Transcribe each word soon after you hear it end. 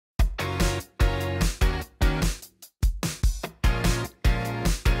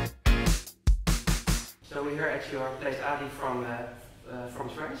So we're here at your place, Adi, from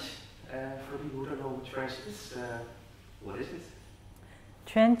Trench. For people who don't know what Trench is, what is it?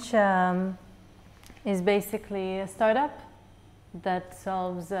 Trench is basically a startup that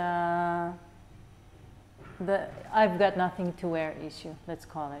solves the I've got nothing to wear issue, let's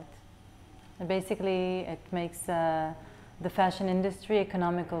call it. And basically, it makes the fashion industry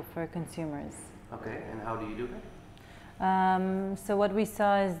economical for consumers. Okay, and how do you do that? So what we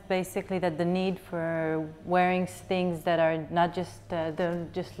saw is basically that the need for wearing things that are not just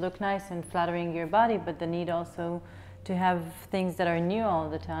don't just look nice and flattering your body, but the need also to have things that are new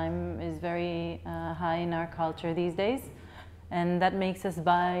all the time is very high in our culture these days. And that makes us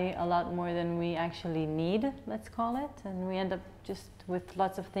buy a lot more than we actually need, let's call it. And we end up just with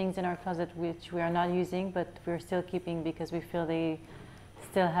lots of things in our closet which we are not using, but we're still keeping because we feel they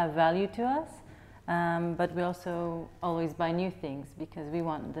still have value to us. But we also always buy new things because we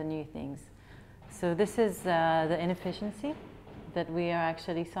want the new things. So this is the inefficiency that we are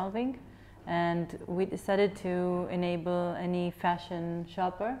actually solving. And we decided to enable any fashion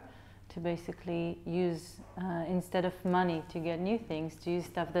shopper to basically use, instead of money to get new things, to use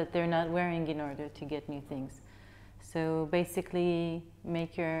stuff that they're not wearing in order to get new things. So basically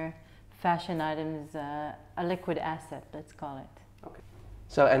make your fashion items a liquid asset, let's call it. Okay.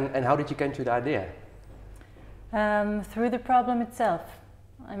 So, and how did you come to the idea? Through the problem itself.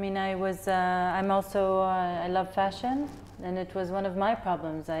 I mean, I love fashion, and it was one of my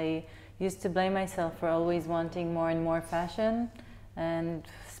problems. I used to blame myself for always wanting more and more fashion and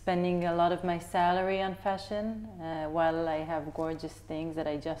spending a lot of my salary on fashion while I have gorgeous things that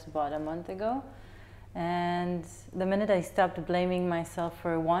I just bought a month ago. And the minute I stopped blaming myself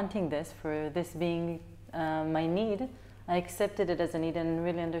for wanting this, for this being my need, I accepted it as a need and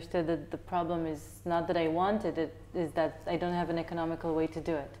really understood that the problem is not that I wanted it, is that I don't have an economical way to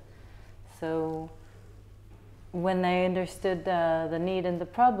do it. So when I understood the need and the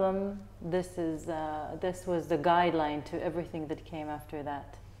problem, this was the guideline to everything that came after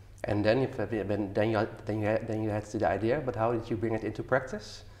that. And then you had the idea, but how did you bring it into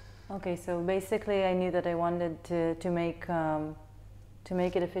practice? Okay, so basically I knew that I wanted to make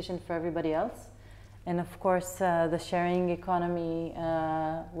it efficient for everybody else. And of course, the sharing economy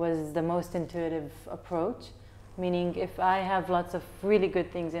was the most intuitive approach, meaning if I have lots of really good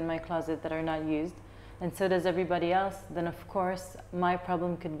things in my closet that are not used, and so does everybody else, then of course my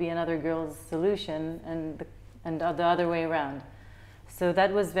problem could be another girl's solution and the other way around. So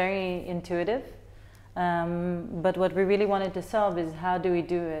that was very intuitive. But what we really wanted to solve is how do we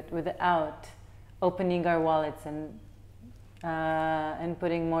do it without opening our wallets and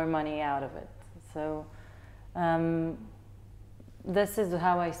putting more money out of it. So this is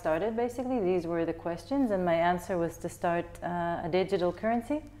how I started, basically. These were the questions, and my answer was to start a digital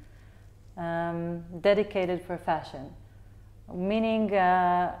currency dedicated for fashion, meaning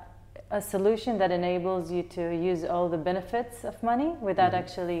a solution that enables you to use all the benefits of money without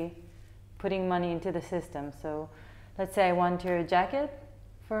actually putting money into the system. So let's say I want your jacket,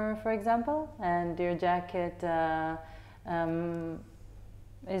 for example, and your jacket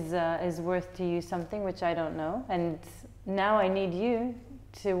is worth to you something which I don't know, and now I need you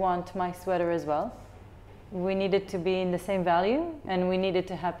to want my sweater as well. We need it to be in the same value, and we need it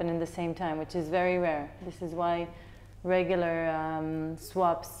to happen in the same time, which is very rare. This is why regular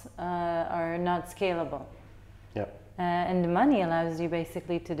swaps are not scalable. Yeah. And the money allows you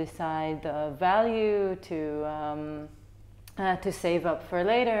basically to decide the value, to save up for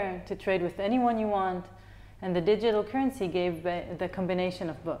later, to trade with anyone you want. And the digital currency gave the combination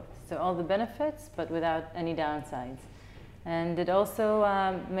of both. So all the benefits, but without any downsides. And it also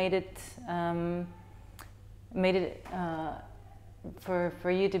made it for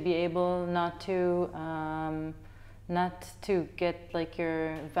you to be able not to get like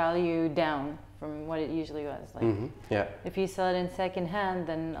your value down from what it usually was. Like yeah. If you sell it in second hand,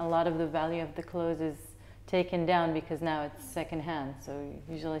 then a lot of the value of the clothes is taken down because now it's second hand. So you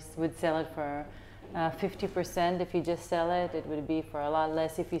usually would sell it for 50%. If you just sell it, it would be for a lot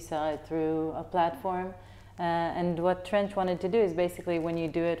less if you sell it through a platform. And what Trench wanted to do is basically when you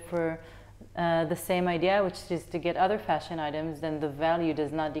do it for the same idea, which is to get other fashion items, then the value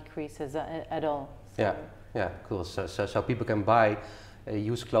does not decrease at all. So yeah, cool. So people can buy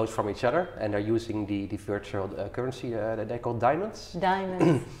used clothes from each other, and they're using the virtual currency that they call diamonds.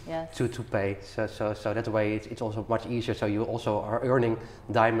 Diamonds, yes. To pay. So that way it's also much easier. So you also are earning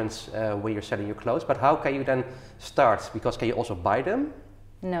diamonds when you're selling your clothes. But how can you then start? Because can you also buy them?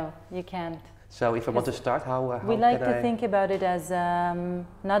 No, you can't. So if I want to start, how we like to think about it as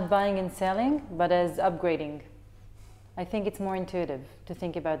not buying and selling, but as upgrading. I think it's more intuitive to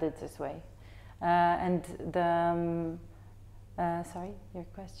think about it this way. And the sorry, your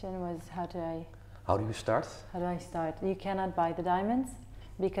question was how do I start? How do I start? You cannot buy the diamonds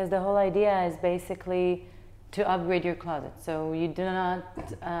because the whole idea is basically to upgrade your closet. So you do not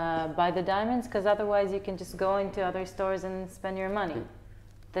buy the diamonds because otherwise you can just go into other stores and spend your money.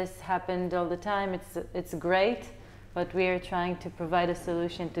 This happened all the time. It's great, but we are trying to provide a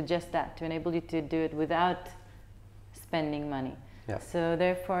solution to just that, to enable you to do it without spending money. Yeah. So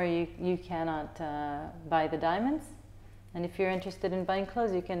therefore you cannot buy the diamonds. And if you're interested in buying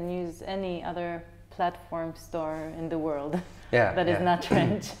clothes, you can use any other platform store in the world that is not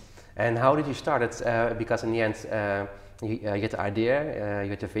Trench. And how did you start it? Because in the end, you get the idea, you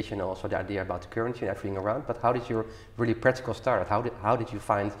had the vision, also the idea about the currency and everything around. But how did you really practical start it? How did you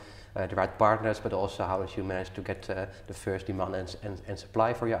find the right partners, but also how did you manage to get the first demand and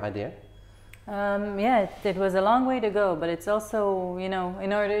supply for your idea? Yeah, it was a long way to go, but it's also, you know,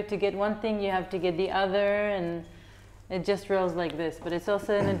 in order to get one thing, you have to get the other, and it just rolls like this. But it's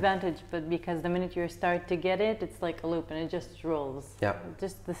also an advantage, but because the minute you start to get it, it's like a loop and it just rolls. Yeah.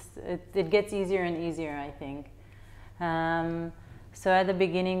 It gets easier and easier, I think. So at the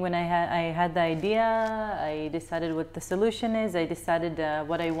beginning, when I had the idea, I decided what the solution is. I decided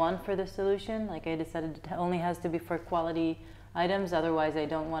what I want for the solution. Like I decided it only has to be for quality items, otherwise I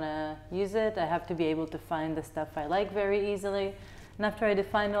don't want to use it. I have to be able to find the stuff I like very easily. And after I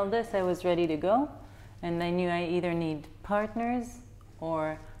defined all this, I was ready to go. And I knew I either need partners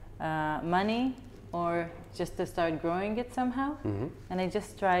or money or just to start growing it somehow. Mm-hmm. And I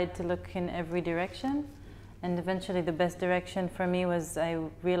just tried to look in every direction. And eventually the best direction for me was I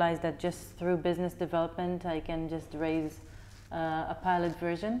realized that just through business development, I can just raise a pilot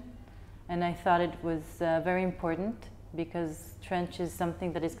version. And I thought it was very important because Trench is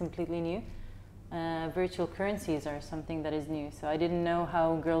something that is completely new. Virtual currencies are something that is new. So I didn't know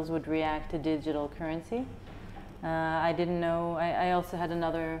how girls would react to digital currency. I didn't know, I also had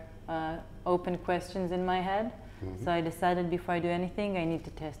another open questions in my head. Mm-hmm. So I decided before I do anything, I need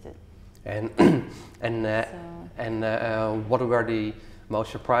to test it. And what were the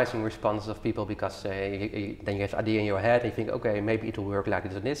most surprising responses of people? Because then you have an idea in your head and you think, okay, maybe it will work like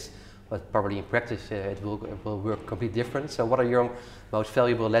this and this, but probably in practice it will work completely different. So what are your most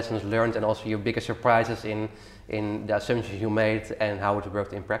valuable lessons learned and also your biggest surprises in the assumptions you made and how it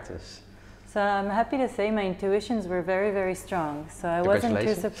worked in practice? So I'm happy to say my intuitions were very, very strong. So I wasn't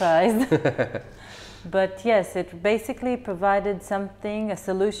too surprised. But yes, it basically provided something, a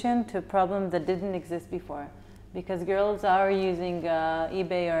solution to a problem that didn't exist before. Because girls are using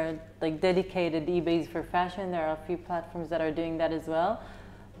eBay or like dedicated eBays for fashion. There are a few platforms that are doing that as well.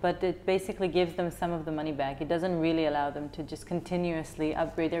 But it basically gives them some of the money back. It doesn't really allow them to just continuously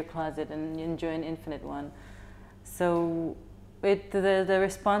upgrade their closet and enjoy an infinite one. So the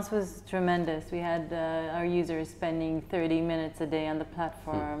response was tremendous. We had our users spending 30 minutes a day on the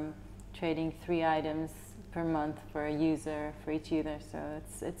platform, trading 3 items per month for a user, for each user. So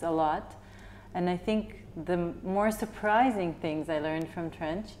it's a lot. And I think the more surprising things I learned from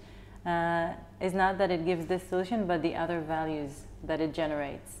Trench is not that it gives this solution, but the other values that it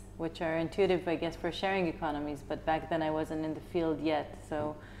generates, which are intuitive, I guess, for sharing economies. But back then I wasn't in the field yet.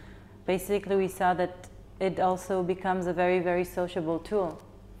 So basically we saw that it also becomes a very, very sociable tool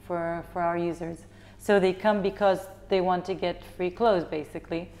for our users. So they come because they want to get free clothes,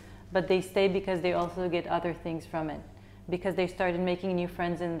 basically, but they stay because they also get other things from it. Because they started making new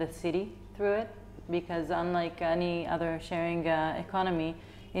friends in the city through it. Because unlike any other sharing economy,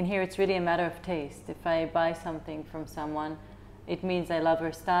 in here it's really a matter of taste. If I buy something from someone, it means I love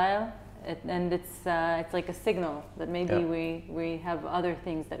her style, and it's like a signal that maybe we have other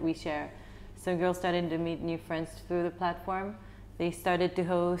things that we share. So girls started to meet new friends through the platform. They started to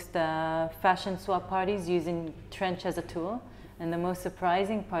host fashion swap parties using Trench as a tool. And the most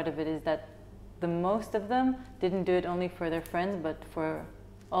surprising part of it is that the most of them didn't do it only for their friends, but for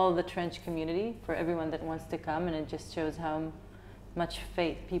all the Trench community, for everyone that wants to come. And it just shows how much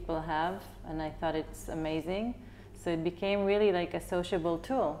faith people have. And I thought it's amazing. So it became really like a sociable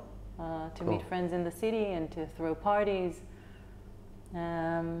tool to meet friends in the city and to throw parties.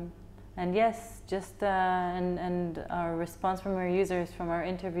 And yes, just and our response from our users, from our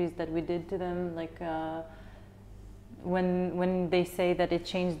interviews that we did to them, like when they say that it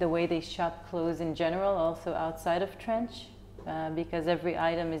changed the way they shop clothes in general, also outside of Trench, because every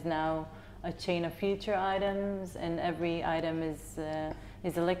item is now a chain of future items, and every item is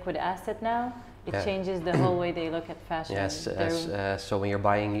a liquid asset now. It changes the whole way they look at fashion. Yes, so when you're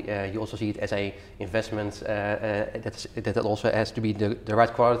buying, you also see it as a investment that also has to be the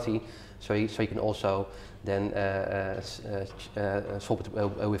right quality, so you can also then swap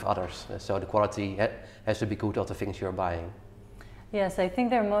it with others. So the quality has to be good of the things you're buying. Yes, I think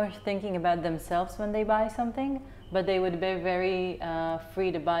they're more thinking about themselves when they buy something, but they would be very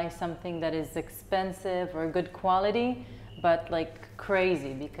free to buy something that is expensive or good quality, but like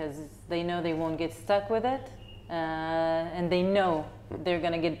crazy, because they know they won't get stuck with it, and they know they're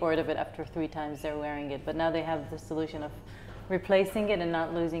going to get bored of it after 3 times they're wearing it. But now they have the solution of replacing it and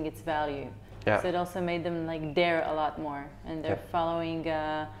not losing its value. So it also made them like dare a lot more, and they're following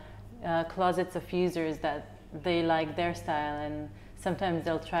closets of users that they like their style, and sometimes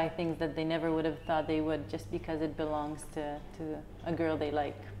they'll try things that they never would have thought they would, just because it belongs to a girl they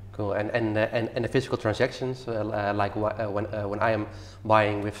like. Cool. And the physical transactions, like when I am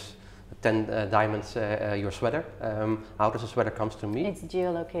buying with 10 diamonds your sweater, how does the sweater comes to me? It's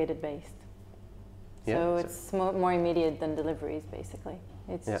geolocated based. So it's more immediate than deliveries, basically.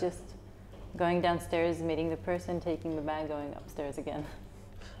 It's just going downstairs, meeting the person, taking the bag, going upstairs again.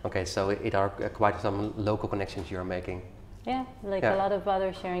 Okay, so it are quite some local connections you're making. Yeah, like a lot of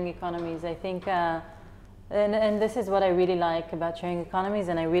other sharing economies, I think. And this is what I really like about sharing economies,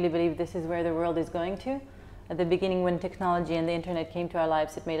 and I really believe this is where the world is going to. At the beginning, when technology and the internet came to our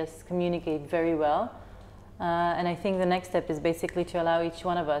lives, it made us communicate very well. And I think the next step is basically to allow each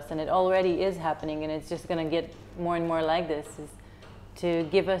one of us, and it already is happening, and it's just going to get more and more like this, is to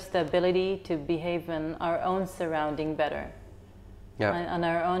give us the ability to behave in our own surrounding better. On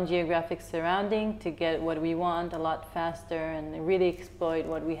our own geographic surrounding, to get what we want a lot faster and really exploit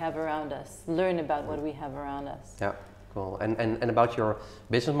what we have around us, learn about what we have around us. Yeah, cool. And about your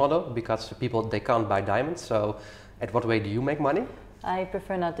business model, because people, they can't buy diamonds, so at what way do you make money? I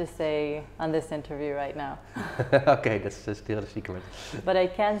prefer not to say on this interview right now. Okay, that's still a secret. But I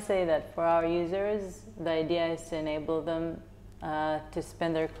can say that for our users, the idea is to enable them to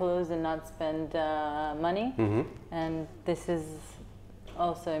spend their clothes and not spend money. And this is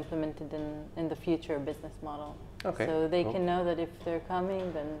also implemented in the future business model. Okay. So they can know that if they're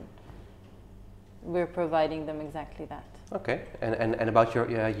coming, then we're providing them exactly that. Okay. And about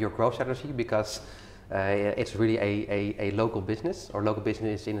your growth strategy, because it's really a local business, or local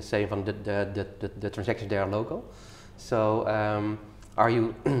business in the same from the transactions, they are local. So are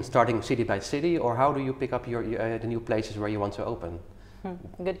you starting city by city, or how do you pick up the new places where you want to open?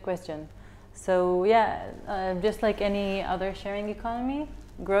 Good question. So just like any other sharing economy,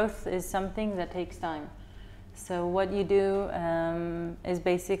 growth is something that takes time. So what you do is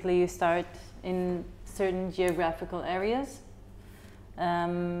basically you start in certain geographical areas,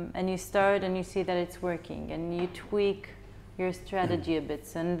 and you start and you see that it's working, and you tweak your strategy a bit.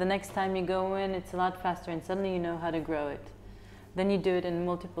 And the next time you go in, it's a lot faster, and suddenly you know how to grow it. Then you do it in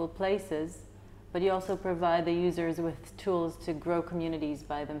multiple places, but you also provide the users with tools to grow communities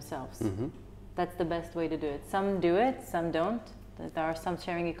by themselves. That's the best way to do it. Some do it, some don't. There are some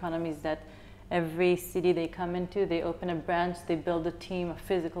sharing economies that every city they come into, they open a branch, they build a team, a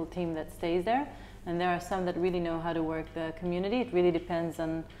physical team that stays there. And there are some that really know how to work the community. It really depends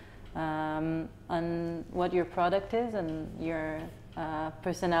on what your product is and your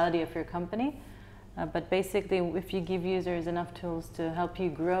personality of your company. But basically, if you give users enough tools to help you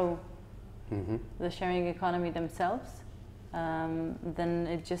grow the sharing economy themselves, then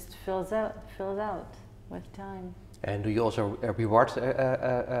it just fills out with time. And do you also reward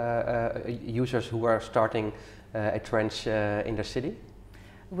users who are starting a trench in their city?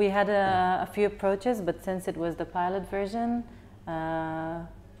 We had a few approaches, but since it was the pilot version,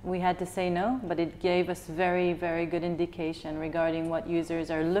 we had to say no, but it gave us very, very good indication regarding what users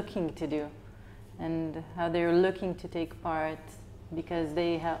are looking to do and how they're looking to take part, because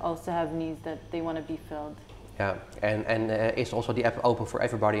they also have needs that they want to be filled. Yeah, and is also the app open for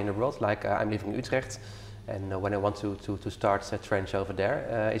everybody in the world? Like I'm living in Utrecht, and when I want to start a trench over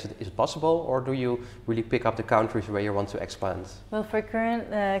there, is it possible, or do you really pick up the countries where you want to expand? Well, for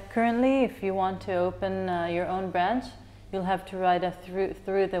currently, if you want to open your own branch, you'll have to write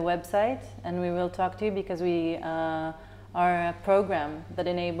through the website, and we will talk to you, because we are a program that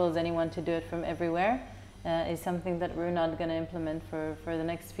enables anyone to do it from everywhere. Is something that we're not going to implement for the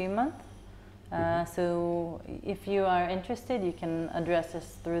next few months. So if you are interested, you can address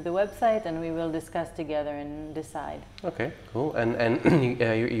us through the website, and we will discuss together and decide. Okay, cool. And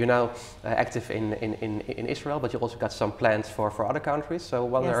you're now active in Israel, but you also got some plans for other countries. So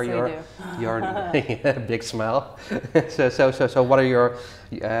what are your big smile? So what are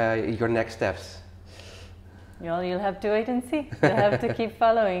your next steps? Well, you'll have to wait and see. You'll have to keep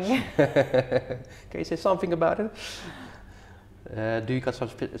following. Can you say something about it? Do you got some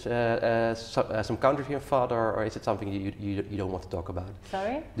countries in thought, or is it something you don't want to talk about?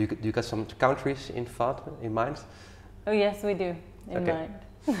 Sorry? Do you got some countries in thought, in mind? Oh yes, we do, in mind.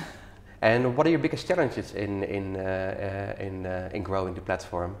 And what are your biggest challenges in growing the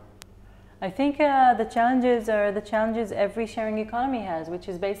platform? I think the challenges are the challenges every sharing economy has, which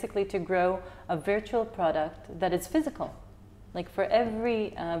is basically to grow a virtual product that is physical. Like for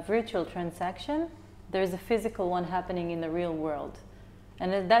every virtual transaction, there's a physical one happening in the real world.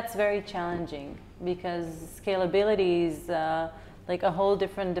 And that's very challenging because scalability is like a whole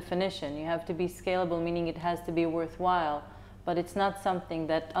different definition. You have to be scalable, meaning it has to be worthwhile, but it's not something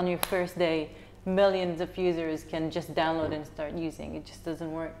that on your first day, millions of users can just download and start using. It just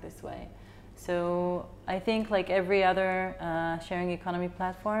doesn't work this way. So I think like every other sharing economy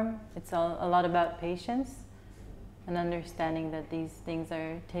platform, it's a lot about patience and understanding that these things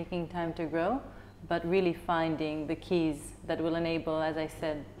are taking time to grow, but really finding the keys that will enable, as I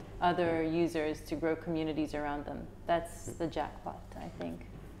said, other users to grow communities around them. That's the jackpot, I think.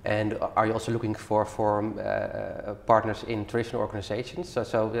 And are you also looking for partners in traditional organizations?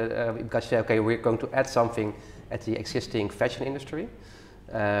 Because you say, okay, we're going to add something at the existing fashion industry.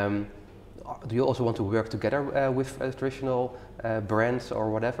 Do you also want to work together with traditional brands or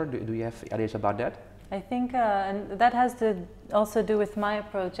whatever? Do you have ideas about that? I think, and that has to also do with my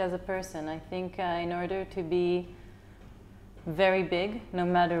approach as a person. I think in order to be very big, no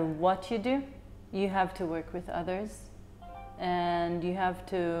matter what you do, you have to work with others. And you have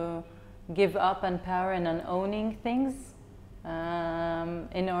to give up on power and on owning things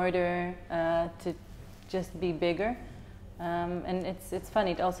in order to just be bigger. And it's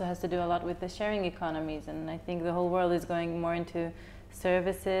funny, it also has to do a lot with the sharing economies, and I think the whole world is going more into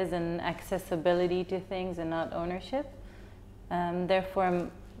services and accessibility to things and not ownership. Therefore,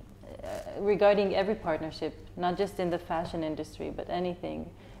 regarding every partnership, not just in the fashion industry, but anything,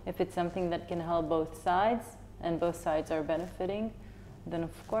 if it's something that can help both sides and both sides are benefiting, then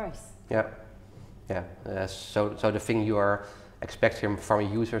of course. Yeah, yeah. So the thing you are expecting from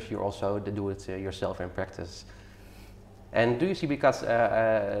users, you also do it yourself in practice. And do you see, because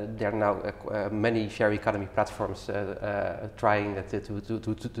there are now many share economy platforms trying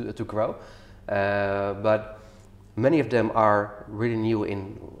to grow, but many of them are really new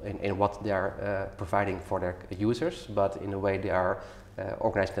in what they are providing for their users, but in the way they are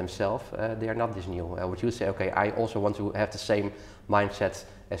organized themselves, they are not this new. Would you say, okay, I also want to have the same mindset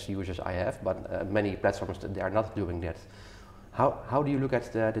as users I have, but many platforms, they are not doing that. How do you look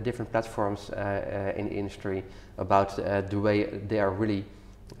at the different platforms in the industry about the way they are really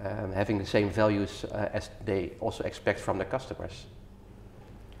having the same values as they also expect from their customers?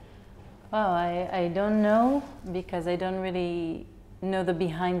 Well, I don't know, because I don't really know the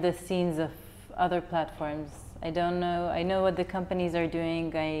behind the scenes of other platforms. I don't know. I know what the companies are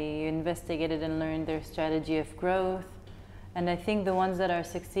doing. I investigated and learned their strategy of growth. And I think the ones that are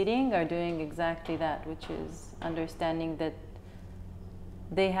succeeding are doing exactly that, which is understanding that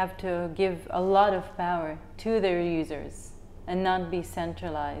they have to give a lot of power to their users and not be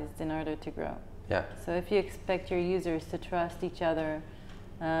centralized in order to grow. Yeah. So if you expect your users to trust each other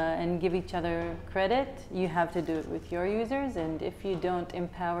and give each other credit, you have to do it with your users. And if you don't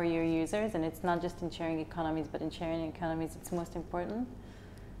empower your users, and it's not just in sharing economies, but in sharing economies it's most important,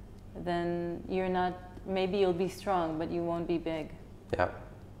 then you're not, maybe you'll be strong, but you won't be big. Yeah.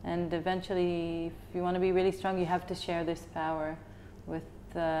 And eventually, if you want to be really strong, you have to share this power with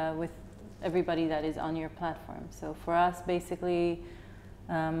everybody that is on your platform. So for us, basically,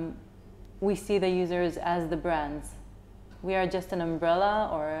 we see the users as the brands. We are just an umbrella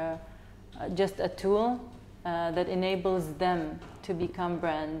or just a tool that enables them to become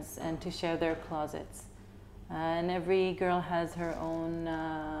brands and to share their closets. And every girl has her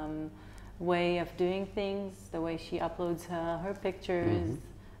own way of doing things, the way she uploads her pictures,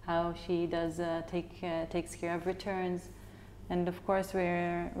 how she does takes care of returns. And of course,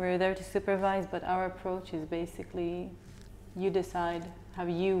 we're there to supervise, but our approach is basically, you decide how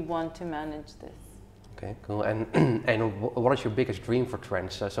you want to manage this. Okay, cool. And what is your biggest dream for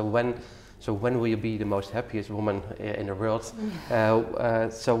Trends? So when will you be the most happiest woman in the world?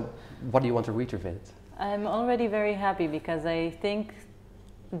 So what do you want to reach with it? I'm already very happy, because I think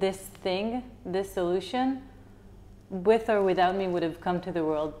this solution, with or without me, would have come to the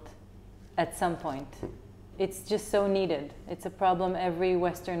world at some point. It's just so needed. It's a problem every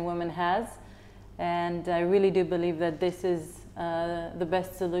Western woman has, and I really do believe that this is the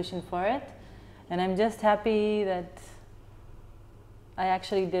best solution for it. And I'm just happy that I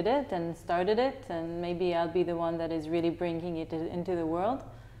actually did it and started it, and maybe I'll be the one that is really bringing it into the world.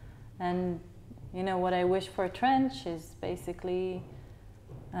 And you know, what I wish for Trench is basically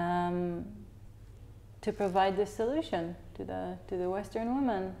to provide this solution to the Western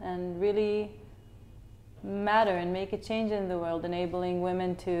woman and really matter and make a change in the world, enabling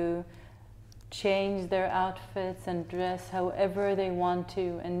women to change their outfits and dress however they want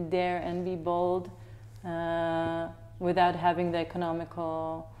to and dare and be bold without having the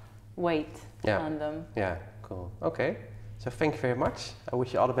economical weight on them. Yeah, cool. Okay, so thank you very much. I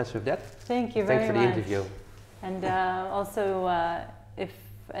wish you all the best with that. Thank you very much. Thanks for the interview. And also, if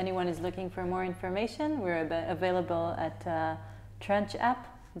anyone is looking for more information, we're available at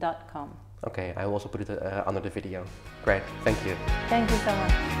trenchapp.com. Okay, I will also put it under the video. Great, thank you. Thank you so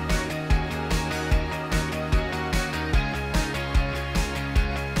much.